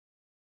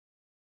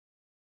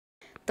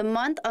The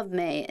month of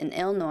May in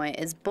Illinois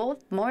is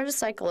both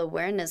Motorcycle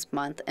Awareness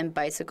Month and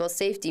Bicycle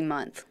Safety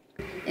Month.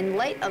 In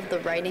light of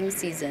the riding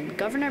season,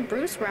 Governor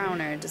Bruce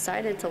Rauner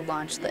decided to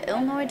launch the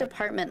Illinois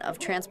Department of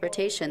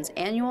Transportation's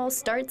annual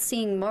Start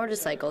Seeing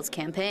Motorcycles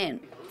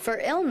campaign. For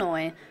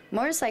Illinois,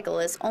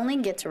 motorcyclists only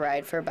get to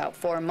ride for about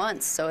 4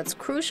 months, so it's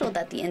crucial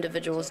that the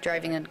individuals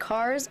driving in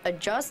cars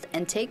adjust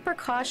and take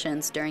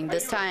precautions during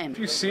this time. If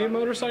you see a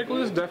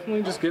motorcyclist,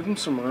 definitely just give him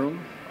some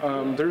room.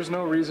 There's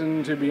no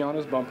reason to be on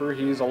his bumper.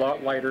 He's a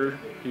lot lighter,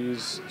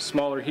 he's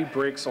smaller, he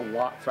brakes a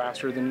lot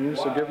faster than you,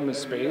 so give him his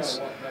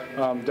space.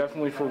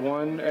 Definitely for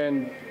one,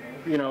 and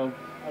you know,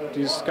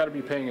 he's got to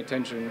be paying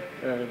attention.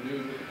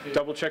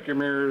 Double check your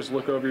mirrors,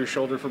 look over your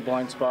shoulder for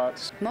blind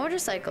spots.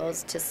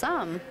 Motorcycles, to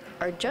some,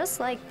 are just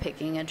like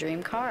picking a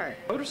dream car.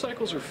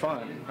 Motorcycles are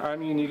fun. I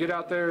mean, you get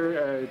out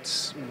there,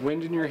 it's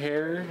wind in your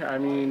hair. I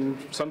mean,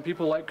 some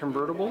people like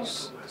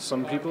convertibles,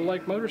 some people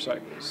like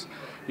motorcycles.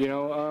 You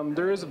know,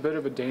 there is a bit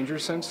of a danger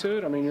sense to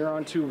it. I mean, you're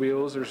on 2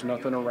 wheels, there's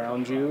nothing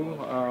around you.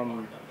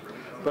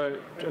 But,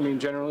 I mean,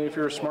 generally, if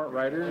you're a smart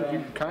rider,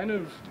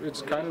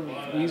 it's kind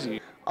of easy.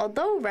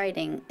 Although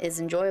riding is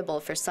enjoyable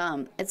for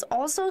some, it's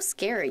also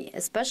scary,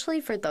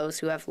 especially for those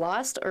who have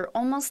lost or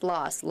almost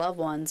lost loved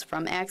ones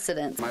from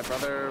accidents. My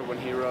brother, when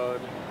he rode,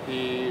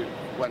 he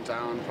went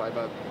down probably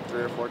about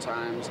 3 or 4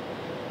 times,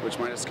 which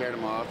might have scared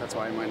him off. That's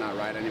why he might not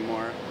ride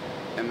anymore.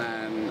 And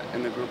then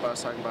in the group I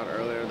was talking about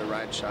earlier, the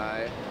Ride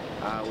Shy,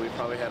 we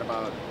probably had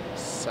about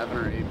 7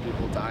 or 8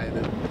 people die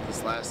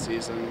this last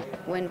season.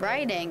 When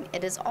riding,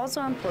 it is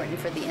also important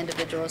for the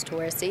individuals to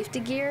wear safety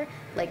gear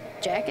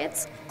like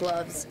jackets,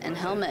 gloves, and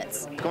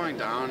helmets. Going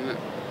down,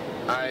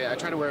 I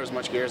try to wear as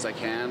much gear as I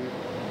can.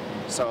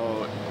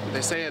 So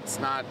they say it's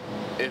not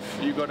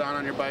if you go down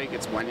on your bike,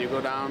 it's when you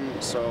go down.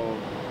 So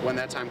when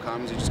that time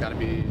comes, you just got to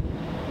be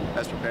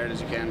as prepared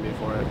as you can be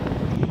for it.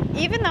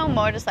 Even though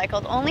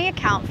motorcycles only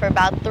account for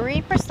about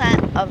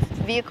 3% of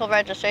vehicle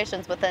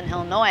registrations within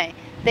Illinois,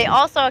 they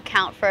also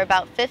account for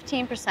about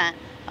 15%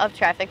 of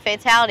traffic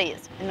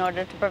fatalities. In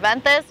order to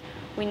prevent this,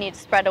 we need to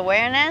spread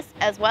awareness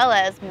as well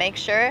as make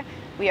sure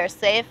we are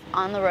safe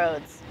on the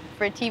roads.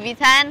 For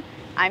TV10,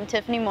 I'm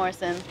Tiffany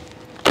Morrison.